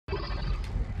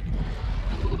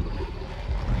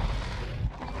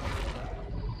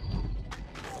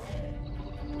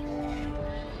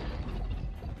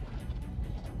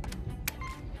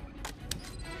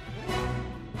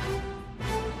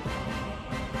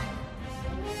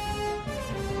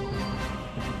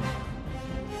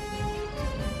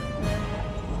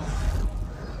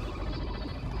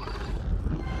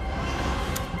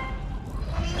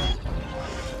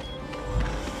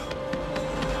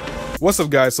What's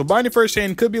up, guys? So buying your first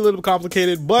chain could be a little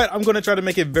complicated, but I'm going to try to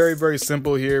make it very, very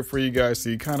simple here for you guys so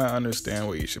you kind of understand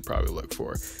what you should probably look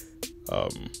for.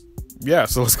 Yeah,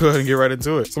 so let's go ahead and get right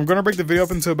into it. So I'm going to break the video up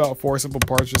into about 4 simple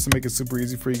parts just to make it super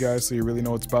easy for you guys so you really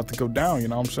know what's about to go down, you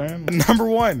know what I'm saying? Number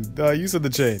 1, the use of the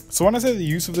chain. So when I say the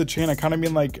use of the chain, I kind of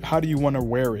mean like, how do you want to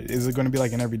wear it? Is it going to be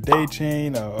like an everyday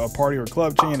chain, a party or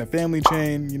club chain, a family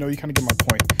chain? You know, you kind of get my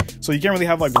point. So you can't really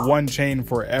have like one chain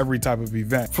for every type of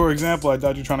event. For example, I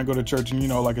thought you're trying to go to church and, you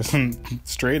know, like a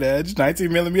straight edge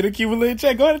 19mm Cuban link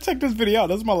chain. Go ahead and check this video out.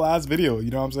 This is my last video.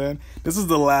 You know what I'm saying? This is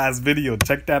the last video.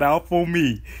 Check that out for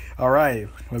me. All right,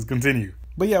 let's continue.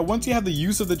 But yeah, once you have the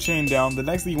use of the chain down, the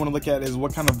next thing you want to look at is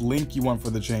what kind of link you want for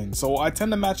the chain. So I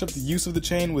tend to match up the use of the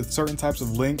chain with certain types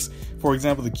of links. For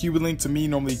example, the Cuban link to me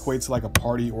normally equates to like a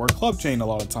party or a club chain a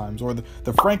lot of times. Or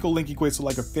the Franco link equates to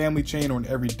like a family chain or an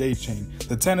everyday chain.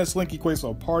 The tennis link equates to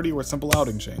a party or a simple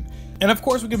outing chain. And of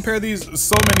course, we compare these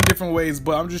so many different ways,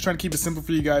 but I'm just trying to keep it simple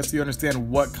for you guys so you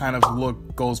understand what kind of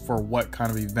look goes for what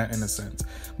kind of event in a sense.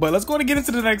 But let's go ahead and get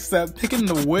into the next step, picking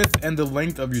the width and the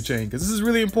length of your chain, because this is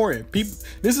really important.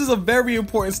 This is a very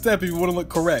important step if you want to look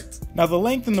correct. Now, the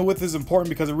length and the width is important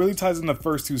because it really ties in the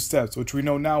first 2 steps, which we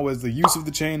know now is the use of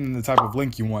the chain and the type of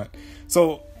link you want.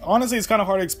 So honestly, it's kind of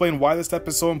hard to explain why this step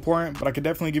is so important, but I could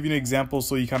definitely give you an example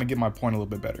so you kind of get my point a little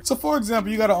bit better. So for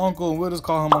example, you got an uncle, and we'll just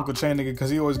call him Uncle Chain Nigga because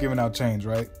he always giving out chains,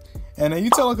 right? And then you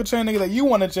tell Uncle Chain Nigga that you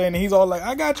want a chain, and he's all like,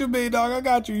 I got you, big dog, I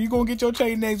got you. You gonna get your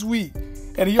chain next week.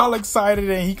 And y'all excited,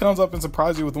 and he comes up and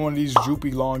surprises you with one of these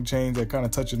droopy long chains that kind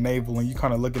of touch your navel, and you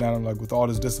kind of looking at him like with all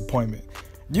this disappointment.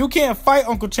 You can't fight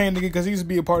Uncle Chain Nigga because he used to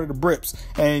be a part of the Brips,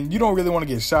 and you don't really want to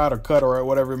get shot or cut or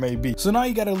whatever it may be. So now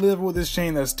you got to live with this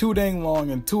chain that's too dang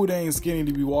long and too dang skinny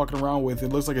to be walking around with. It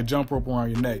looks like a jump rope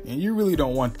around your neck, and you really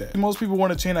don't want that. Most people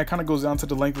want a chain that kind of goes down to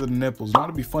the length of the nipples. Not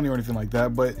to be funny or anything like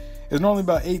that, but it's normally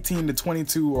about 18 to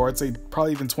 22, or I'd say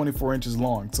probably even 24 inches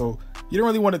long. So you don't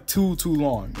really want it too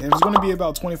long. And if it's going to be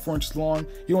about 24 inches long,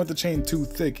 you don't want the chain too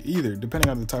thick either, depending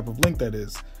on the type of link that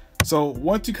is. So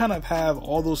once you kind of have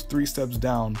all those 3 steps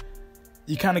down,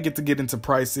 you kind of get into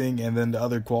pricing and then the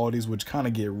other qualities, which kind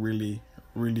of get really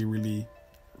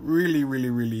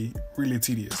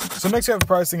tedious. So next you have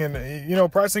pricing, and you know,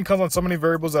 pricing comes on so many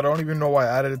variables that I don't even know why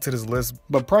I added it to this list.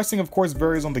 But pricing, of course,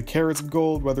 varies on the carats of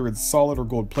gold, whether it's solid or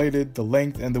gold plated, the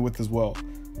length and the width as well.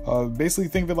 Basically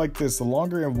think of it like this: the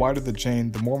longer and wider the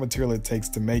chain, the more material it takes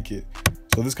to make it.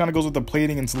 So this kind of goes with the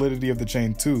plating and solidity of the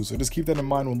chain too. So just keep that in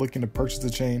mind when looking to purchase the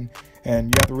chain. And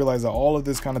you have to realize that all of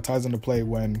this kind of ties into play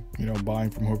when, you know, buying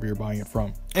from whoever you're buying it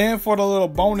from. And for the little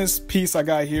bonus piece I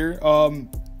got here,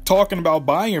 talking about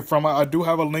buying it from, I do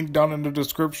have a link down in the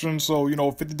description. So, you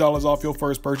know, $50 off your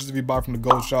first purchase if you buy from the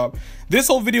Gold Shop. This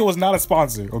whole video was not a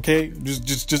sponsor, okay?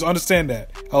 Just understand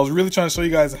that. I was really trying to show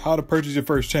you guys how to purchase your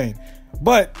first chain.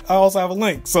 But I also have a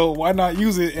link, so why not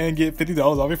use it and get $50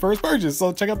 off your first purchase?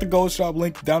 So check out the Gold Shop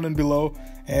link down in below.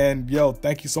 And yo,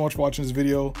 thank you so much for watching this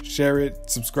video. Share it,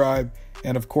 subscribe,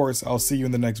 and of course, I'll see you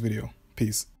in the next video.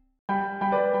 Peace.